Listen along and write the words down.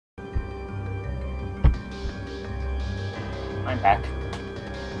I'm back.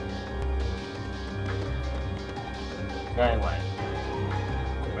 Going away.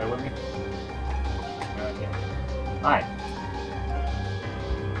 Where were we? Okay. Hi.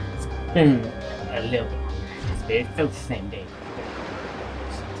 It's been a little bit longer. It feels the same day.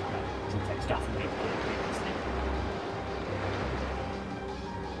 Since I stopped from previously.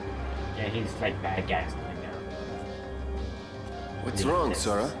 Yeah, he's like bad guys coming down. What's wrong,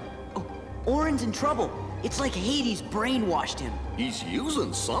 Sora? Oh, Auron's in trouble. It's like Hades brainwashed him. He's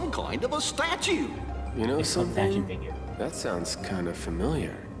using some kind of a statue. You know It's some statue something? figure. That sounds kind of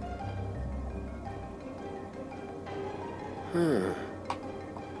familiar. Huh.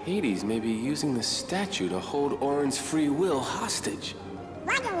 Hades may be using the statue to hold Auron's free will hostage.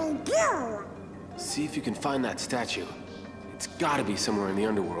 What do we do? See if you can find that statue. It's gotta be somewhere in the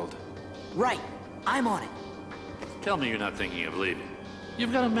underworld. Right. I'm on it. Tell me you're not thinking of leaving.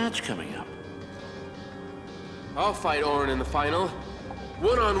 You've got a match coming up. I'll fight Auron in the final.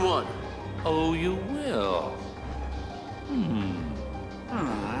 One-on-one. Oh, you will?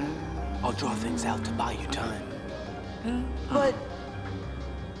 I'll draw things out to buy you time. But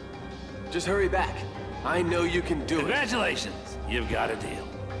Just hurry back. I know you can do it. Congratulations! You've got a deal.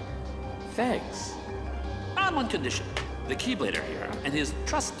 Thanks. On one condition. The Keyblader here and his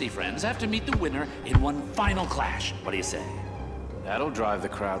trusty friends have to meet the winner in one final clash. What do you say? That'll drive the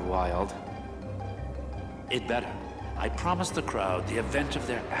crowd wild. It better. I promised the crowd the event of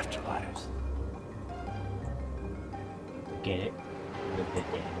their afterlives. Get it?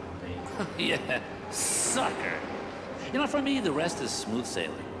 Yeah, sucker. You know, for me, the rest is smooth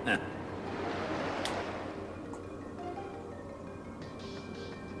sailing. Huh.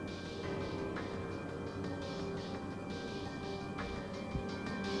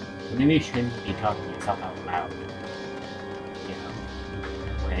 Maybe you shouldn't be talking to yourself out loud. You know,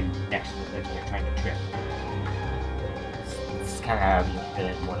 when next to the you're trying to trip. It's kind of how you feel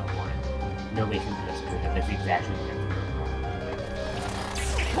it 101. Nobody can do this good. That's exactly what you're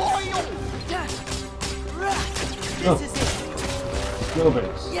this is it.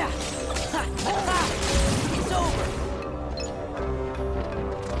 Gilbert's. Yeah. It's over.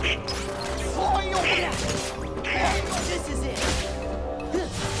 Yeah. This is it.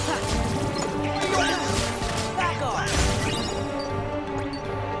 Back off.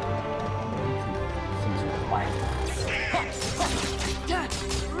 Seems quiet.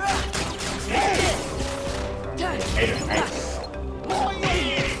 Later, nice.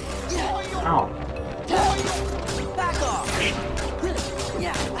 Ow. Back off.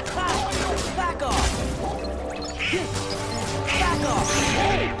 Yeah. Back off. Back off.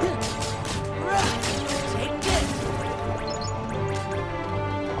 Take this.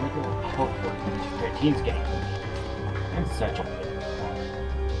 Their team's getting I'm such a good pawn.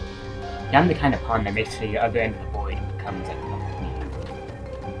 Yeah, I'm the kind of pawn that makes the other end of the void and becomes like me.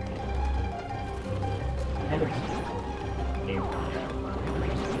 Kind of game.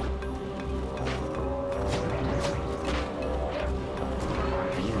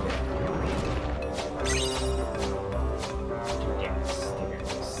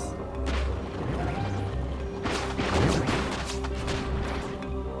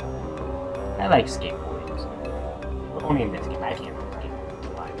 I like skateboarding, but only in this game. I can't really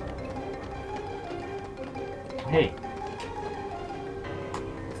skateboard live. Hey,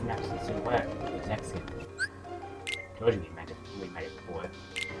 it's not just so wet. It's excellent. Told you we met it before.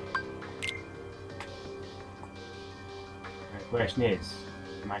 The question is,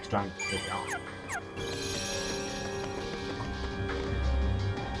 am I strong to take it on?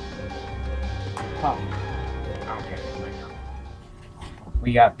 Probably. I don't care right now. We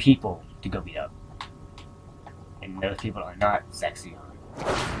got people to go beat up. And those people are not sexy on.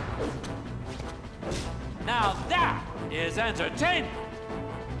 Now that is entertainment!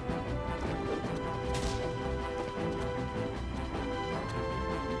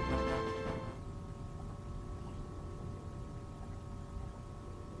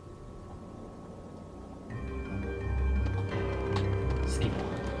 Skip.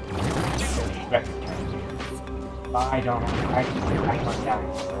 Bye, Donald. I can't die.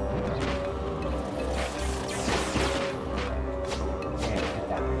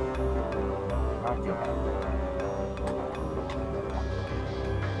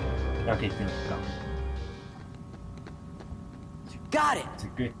 Okay, Phil's gone. Got it. It's a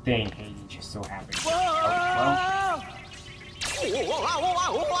good thing Hades just so happy. Whoa!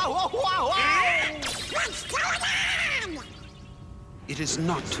 What's going on? It is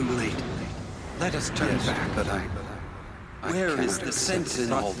not too late. Let us turn back. But where is the sense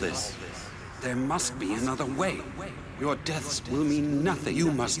in all this? There must be another way. Your deaths will mean nothing.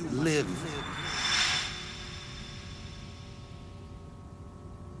 You must live.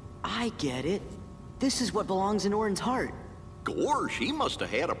 I get it. This is what belongs in Orin's heart. Gosh, he must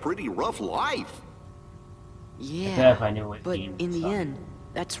have had a pretty rough life. Yeah, if I knew what but demons in the are. end,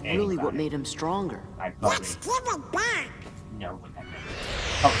 that's really what Anybody. made him stronger. I probably Let's give it back. know what that meant.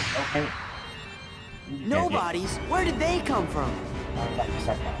 Oh, okay. You Nobody's? Where did they come from? did it. You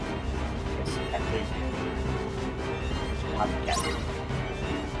said that. Yes, that is. How did that work?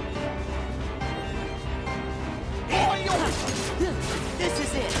 This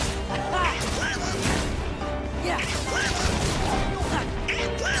is it. Yeah.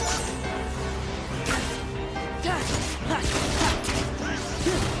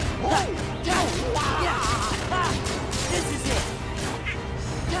 This is it.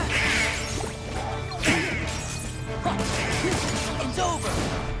 It's over.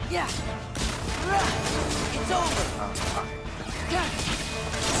 Yeah. It's over.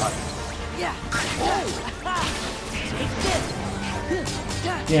 Yeah. Take this.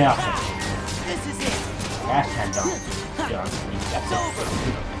 Yeah. This is it. Last time done. That's It's over.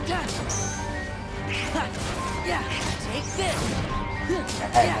 Yeah. Take this.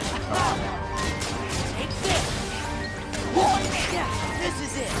 Yeah. Take this. Yeah. This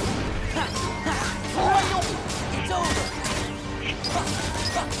is it. It's over. Take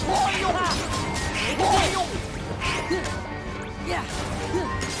this. Yeah.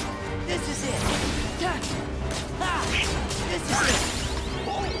 This is it. This is it.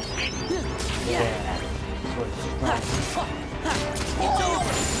 Yeah. It's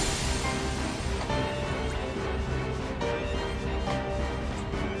over.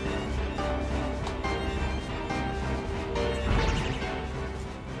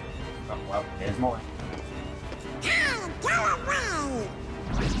 Oh, well, there's more. Hey, go away.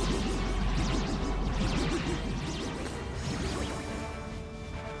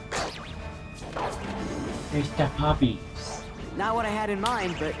 There's the puppies. Not what I had in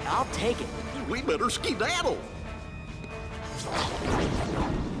mind, but I'll take it. We better skedaddle.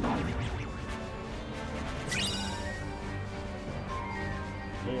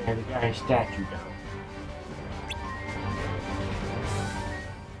 Yeah, the guy's statue though.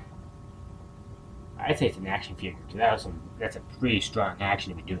 I'd say it's an action figure, because that's a pretty strong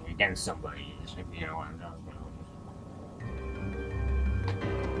action to be doing against somebody, if you know what I'm talking about.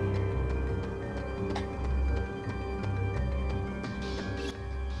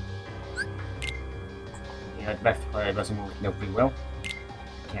 You know, the best part about someone with no free will?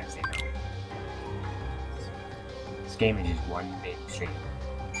 Can't say no. This game is just one big stream.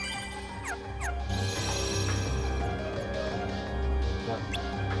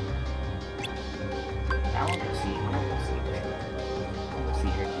 I want to see her. I want to see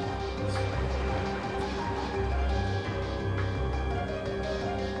her do this.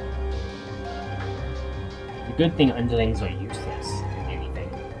 The good thing underlings are useless in anything.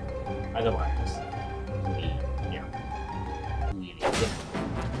 Otherwise, it would be, you know, really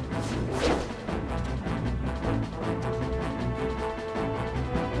difficult.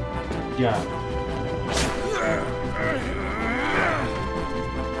 Good job.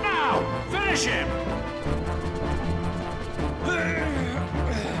 Now, finish him!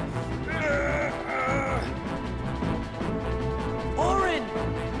 Orin!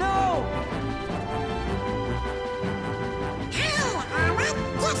 No! Hey, Owen,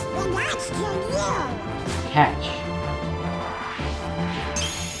 this belongs to you. Catch.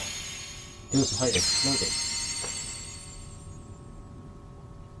 It was hard exploded.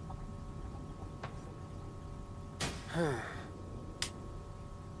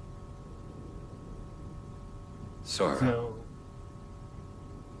 Sora, So,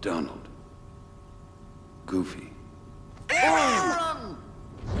 Donald, Goofy.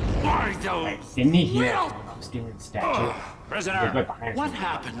 Why those? didn't he hear stealing the statue? He was Prisoner, right behind us. what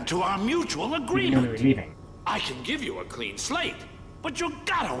happened to our mutual He knew we were agreement? leaving. I can give you a clean slate, but you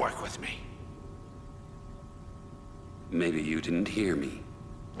gotta work with me. Maybe you didn't hear me.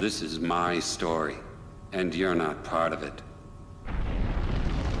 This is my story, and you're not part of it.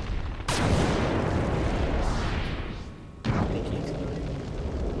 I think he exploded.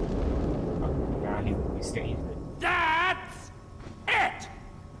 Oh, now he stays. That's it!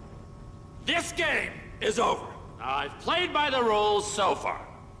 This game is over. I've played by the rules so far.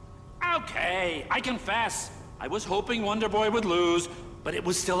 Okay, I confess. I was hoping Wonder Boy would lose, but it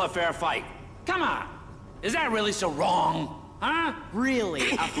was still a fair fight. Come on. Is that really so wrong? Huh?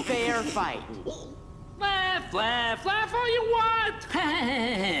 Really, a fair fight. Laugh, laugh, laugh all you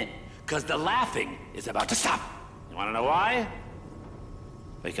want. Because the laughing is about to stop. You want to know why?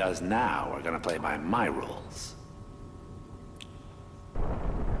 Because now we're going to play by my rules.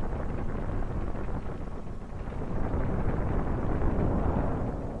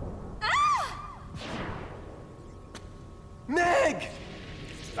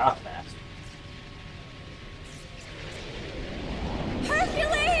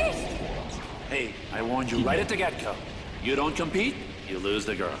 Hey, I warned you right at the get-go. You don't compete, you lose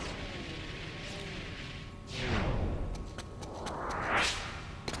the girl.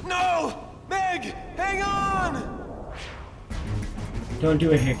 No! Meg! Hang on! Don't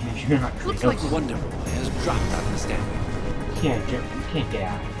do it here, because you're not Looks crazy. like Wonder Boy has dropped out of the standing. You can't get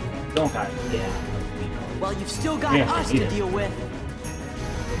out. You don't gotta get out. Well, you've still got Yeah, us either. to deal with.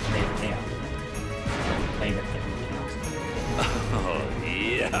 Play the tail. Play the tail. Oh,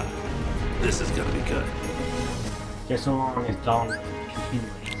 yeah. This is gonna be good. Just so long as Dawn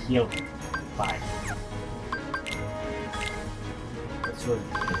continually heals by. That's what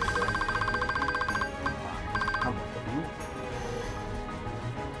come on.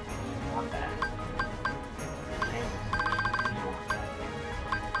 Not that.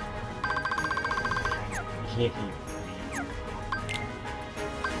 You can't heal.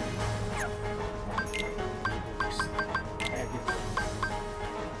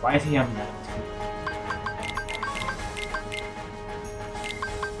 Why is he having that?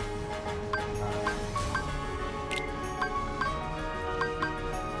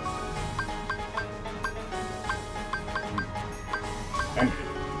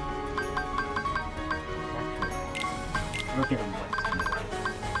 Look at him.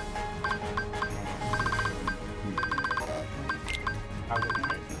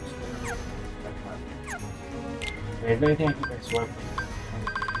 Is there anything I can make swap?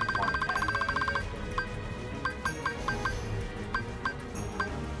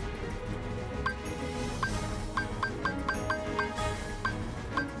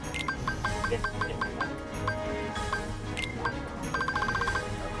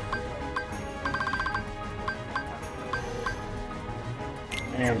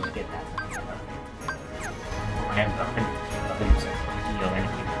 And just get that. I have nothing to heal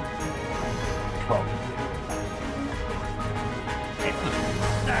anything. 12.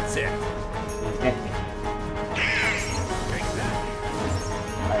 That's it.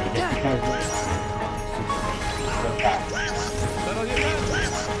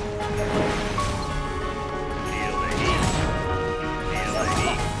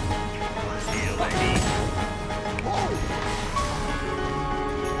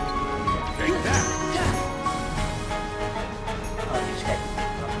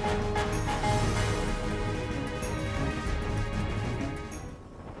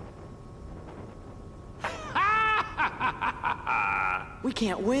 We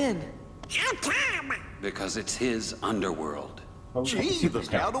can't win. How come? Because it's his underworld. Jesus,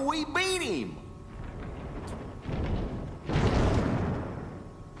 how do we beat him?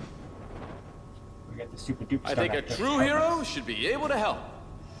 We got the super duper I think a true hero should be able to help.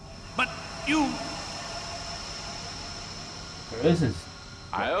 But you... This is...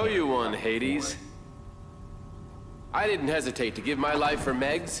 I owe you one, Hades. I didn't hesitate to give my life for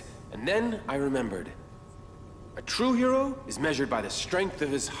Meg's, and then I remembered. A true hero is measured by the strength of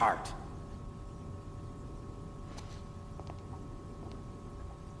his heart.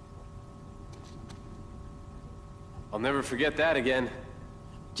 I'll never forget that again.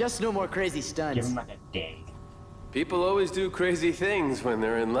 Just no more crazy Give stunts. him like a day. People always do crazy things when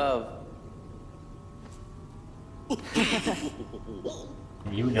they're in love.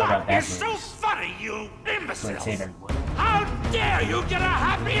 You know about that. It's so funny, you Let's imbeciles! say that would. How dare you get a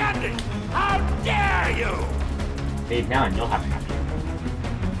happy ending? How dare you! Dave, now I know how to happen.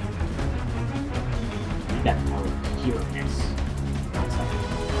 You got power of hero-ness.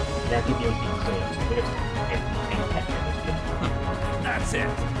 That could be okay, so what if That's it.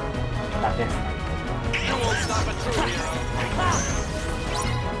 not this? You won't stop a true hero.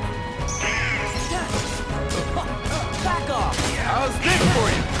 Back off! How's this for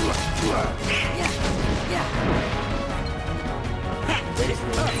you?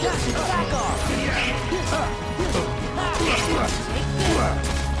 Back off!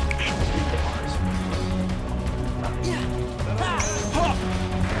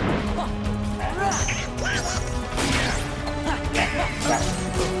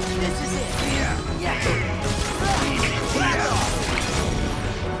 This is it. Back off!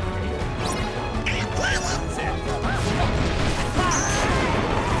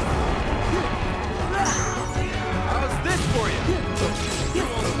 How's this for you?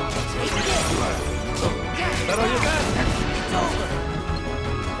 That all you got? It's over.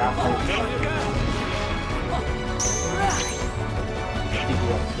 That all you got?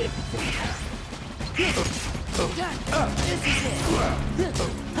 This is it.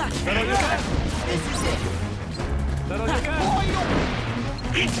 That all you got? This is it. That all you got?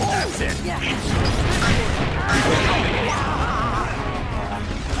 That's it. You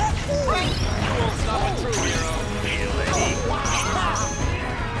won't stop a true hero.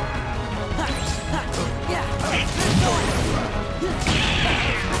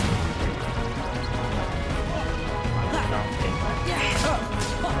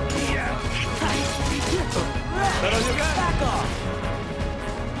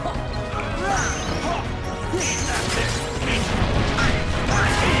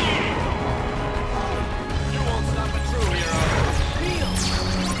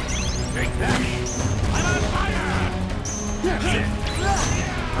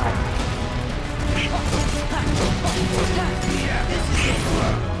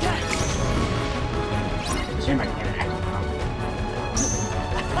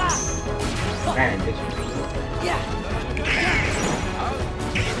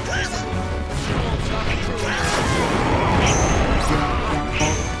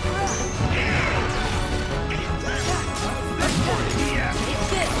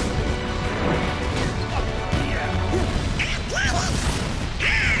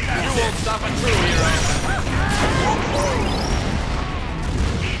 stop a true hero.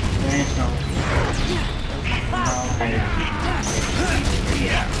 There is no way.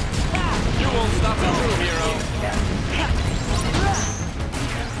 You won't stop a true hero.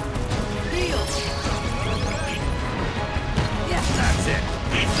 That's it.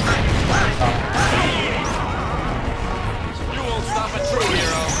 You won't stop a true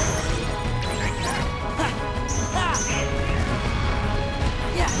hero.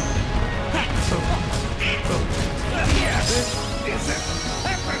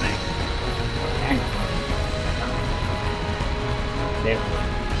 There.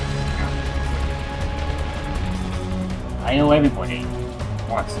 I know everybody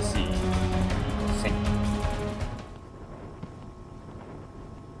wants to see singing.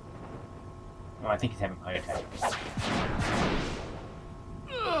 Oh, I think he's having a heart attack.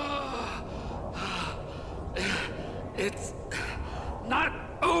 It's not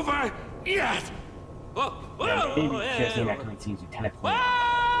over yet. Oh, Yeah, maybe just in that coming scenes with teleport.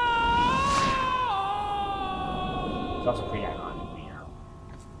 It's also pretty ironic, you know.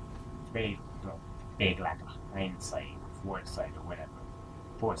 It's very big, like a hindsight, foresight, or whatever.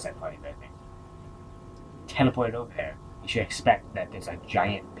 Foresight, probably, I think. Teleported over there. You should expect that there's a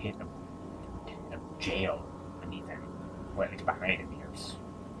giant pit of jail beneath him. Well, at least behind him, because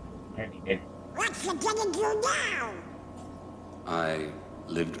apparently he didn't. What you gonna do now? I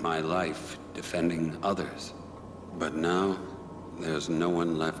lived my life defending others. But now, there's no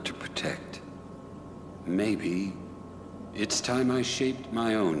one left to protect. Maybe it's time I shaped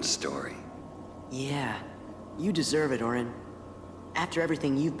my own story. Yeah, you deserve it, Orin. After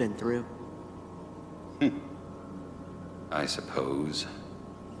everything you've been through. I suppose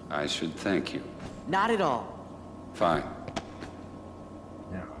I should thank you. Not at all. Fine.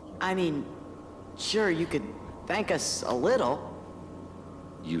 No. I mean, sure, you could thank us a little.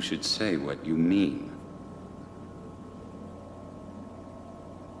 You should say what you mean.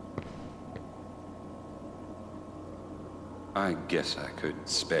 I guess I could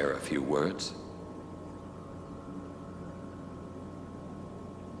spare a few words.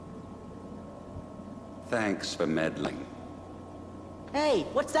 Thanks for meddling. Hey,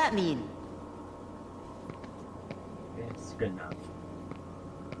 what's that mean? It's good enough.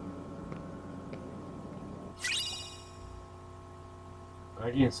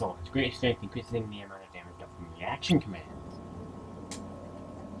 Guardian Soul. Its great strength increasing the amount of damage dealt from reaction commands.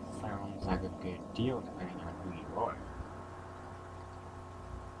 Sounds like a good deal depending on who you are.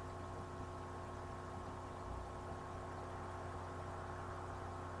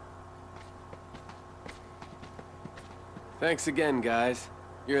 Thanks again, guys.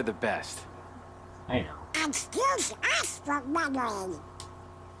 You're the best. I know. Excuse us for meddling.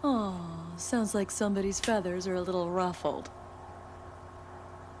 Oh, sounds like somebody's feathers are a little ruffled.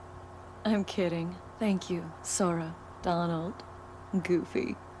 I'm kidding. Thank you, Sora, Donald,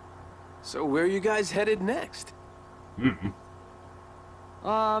 Goofy. So where are you guys headed next? You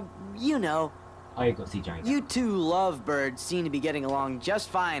know, I go see Johnny. you two lovebirds seem to be getting along just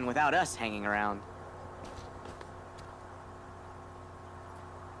fine without us hanging around.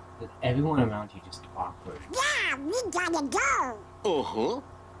 Everyone around you just awkward. Yeah, we gotta go. Uh-huh.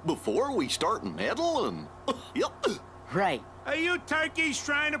 Before we start meddling. Yep. Right. Are you turkeys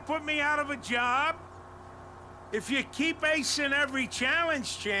trying to put me out of a job? If you keep acing every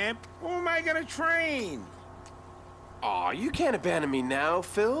challenge, champ, who am I gonna train? Aw, you can't abandon me now,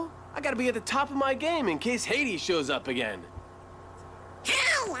 Phil. I gotta be at the top of my game in case Hades shows up again.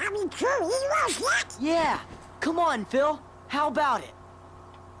 Hey, are we true heroes yet? Yeah. Come on, Phil. How about it?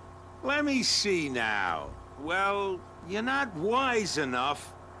 Let me see now. Well, you're not wise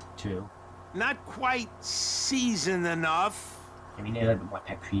enough, True. not quite seasoned enough. I mean, a little bit more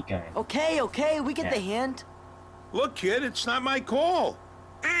paprika and Okay, we get Yeah. the hint. Look, kid, it's not my call.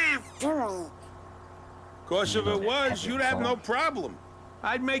 Ah, phooey. Cause if it was, you'd have no problem.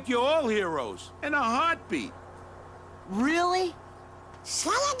 I'd make you all heroes in a heartbeat. Really?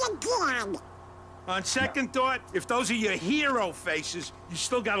 Say it again. On second thought, if those are your hero faces, you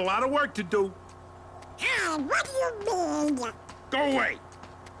still got a lot of work to do. Hey, what do you mean? Go away.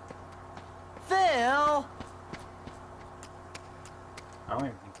 Phil! I don't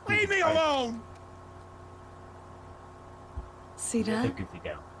even think Leave me alone. See They're that? good to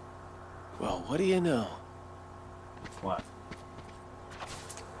go. Well, what do you know? What?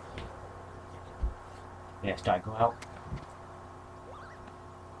 Yeah, start go out.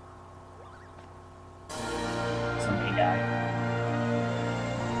 Somebody died.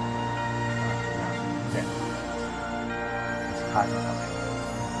 It's Cosmo.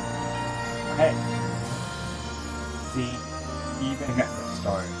 Hey. See, even the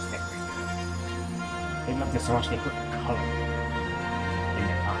stars think we're They loved it so much they put color in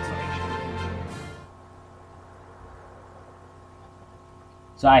their constellation.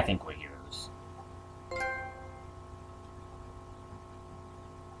 So I think we're heroes.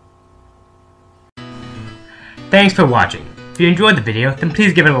 Thanks for watching. If you enjoyed the video, then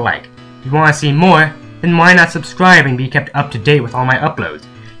please give it a like. If you want to see more, then why not subscribe and be kept up to date with all my uploads?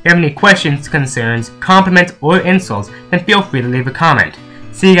 If you have any questions, concerns, compliments, or insults, then feel free to leave a comment.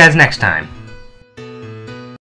 See you guys next time.